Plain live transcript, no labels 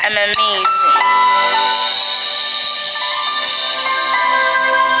I'm amazing.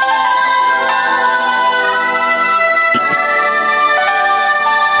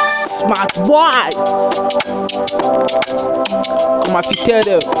 Smart boy. Come on, tell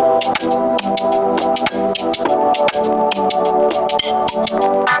them.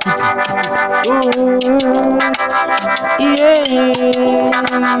 Oh, yeah.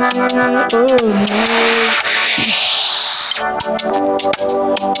 Oh no.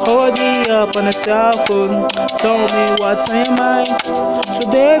 Hold me up on the cell phone, tell me what's on your mind. So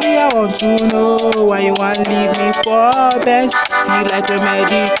baby, I want to know why you want leave me for best. Feel like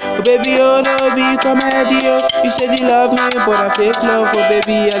remedy, oh baby, oh no be comedy. Oh. You said you love me, but I fake love, oh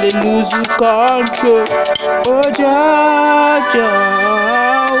baby, I dey lose you control. Oh Jaja,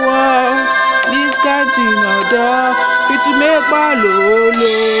 this kind thing order fit to make my low.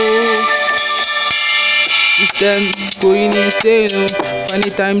 System going insane, oh. Find the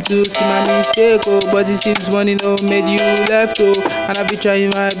time to see my mistake, oh. But it seems money no made you left, oh. And I be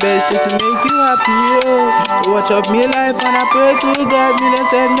trying my best just to make you happy, oh. To watch up me life and I pray to God, me no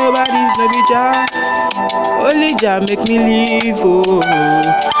send nobody's no be Jah. Only Jah make me live, oh.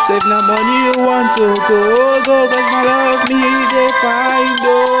 So if na money you want to go, go, cause my love me they find,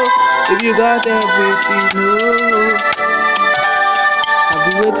 oh. If you got everything, oh. I've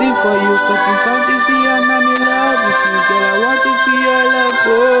been waiting for you, cutting fantasy and I'm in love with you, girl. I want to feel your love,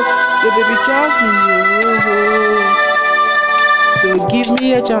 oh. So baby, trust me, oh. So give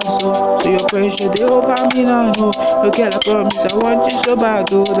me a chance, oh. So your pressure they over me now, no. Oh, girl, I promise I want you so bad,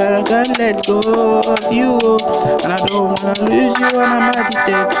 oh, that I can't let go of you, oh. And I don't wanna lose you, and I'm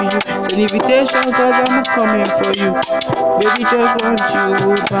addicted to you. It's an invitation, cause I'm coming for you. Baby, just want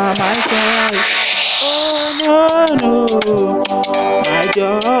you by my side. Oh no, no. My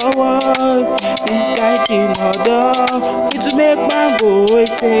Jowo, this guy in order fit to make man go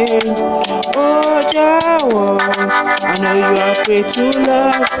insane. Oh Jowo, I know you are afraid to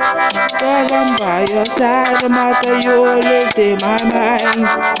love, cause I'm by your side. No matter you always stay my mind.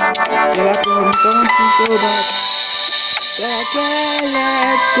 Girl, I promise I want you so bad that I can't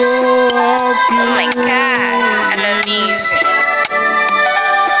let go of you. Oh my god, I'm amazing.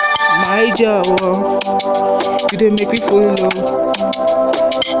 My Jowo, you didn't make me feel low.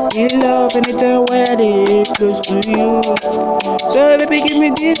 In love anytime where they close to you. So baby, give me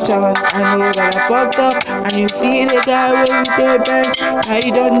this chance. I know that I fucked up, and you see the guy with the best. Now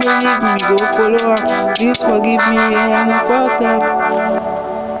you don't leave me, go follow up. Please forgive me, and I fucked up.